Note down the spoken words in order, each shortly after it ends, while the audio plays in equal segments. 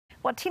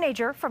Well, a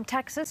teenager from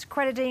Texas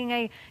crediting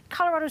a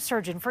Colorado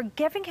surgeon for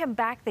giving him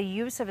back the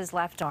use of his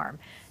left arm.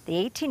 The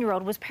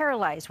 18-year-old was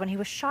paralyzed when he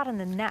was shot in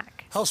the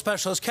neck. Health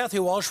specialist Kathy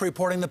Walsh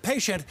reporting the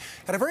patient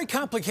had a very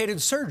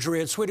complicated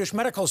surgery at Swedish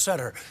Medical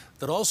Center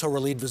that also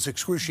relieved his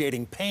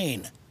excruciating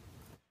pain.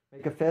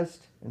 Make a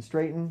fist and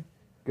straighten.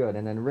 Good.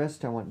 And then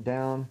wrist, I went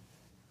down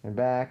and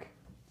back.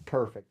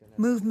 Perfect.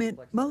 Movement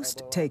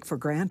most take for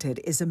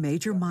granted is a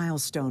major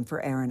milestone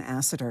for Aaron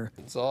Assiter.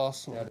 It's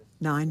awesome.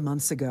 9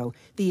 months ago,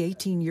 the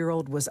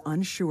 18-year-old was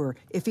unsure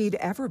if he'd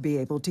ever be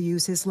able to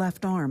use his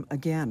left arm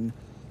again.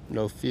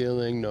 No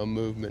feeling, no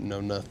movement,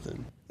 no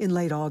nothing. In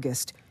late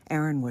August,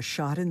 Aaron was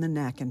shot in the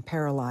neck and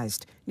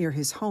paralyzed near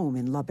his home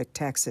in Lubbock,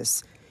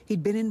 Texas.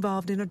 He'd been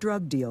involved in a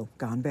drug deal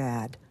gone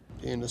bad.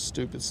 Being a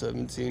stupid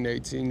 17,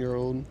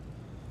 18-year-old,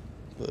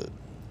 but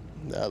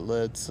that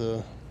led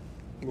to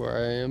where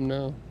I am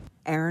now.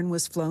 Aaron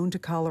was flown to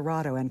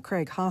Colorado and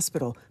Craig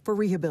Hospital for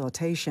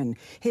rehabilitation.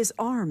 His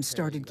arm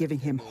started giving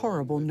him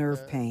horrible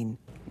nerve pain.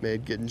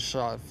 Made getting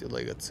shot feel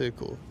like a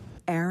tickle.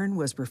 Aaron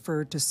was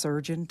referred to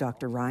surgeon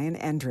Dr. Ryan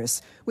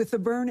Endress with the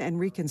Burn and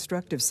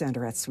Reconstructive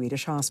Center at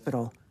Swedish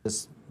Hospital.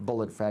 This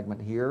bullet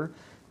fragment here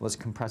was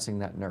compressing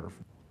that nerve.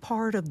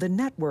 Part of the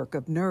network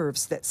of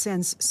nerves that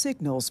sends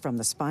signals from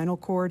the spinal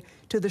cord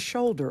to the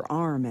shoulder,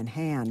 arm, and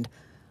hand.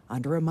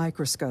 Under a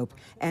microscope,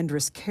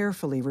 Endress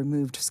carefully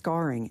removed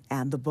scarring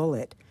and the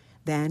bullet.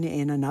 Then,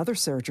 in another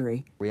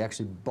surgery, we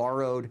actually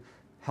borrowed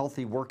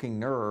healthy working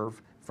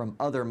nerve from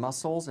other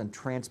muscles and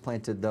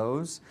transplanted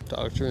those.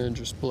 Dr.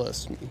 Endress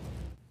blessed me.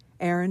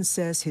 Aaron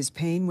says his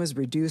pain was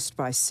reduced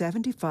by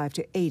 75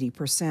 to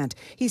 80%.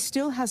 He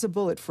still has a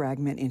bullet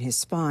fragment in his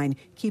spine,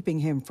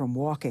 keeping him from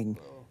walking.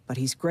 But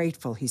he's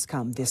grateful he's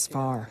come this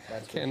far.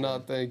 I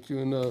cannot thank you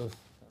enough.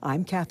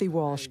 I'm Kathy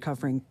Walsh,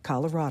 covering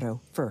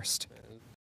Colorado First.